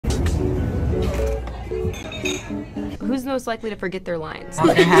Who's most likely to forget their lines?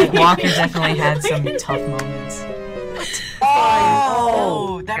 Walker definitely had some tough moments.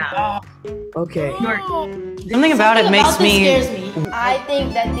 Okay. Something about it makes me... scares me. I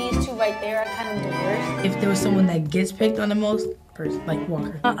think that these two right there are kind of the worst. If there was someone that gets picked on the most, like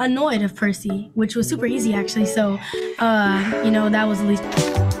Walker. Annoyed of Percy, which was super easy actually, so, you know, that was the least.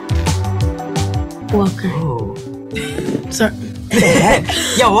 Walker. Oh. Sorry.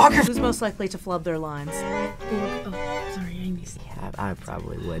 Yo, Walker! Who's most likely to flub their lines? Oh, sorry, I missed. Yeah, I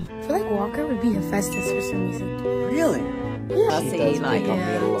probably would. I feel like Walker would be Hephaestus for some reason. Really? I'll see, like,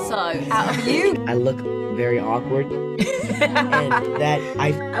 so, out of you? I look very awkward. And that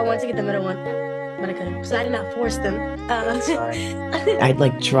I wanted to get the middle one, but I couldn't. So I did not force them. Sorry. I'd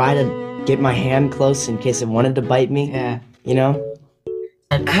like try to get my hand close in case it wanted to bite me. Yeah. You know?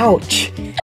 Ouch!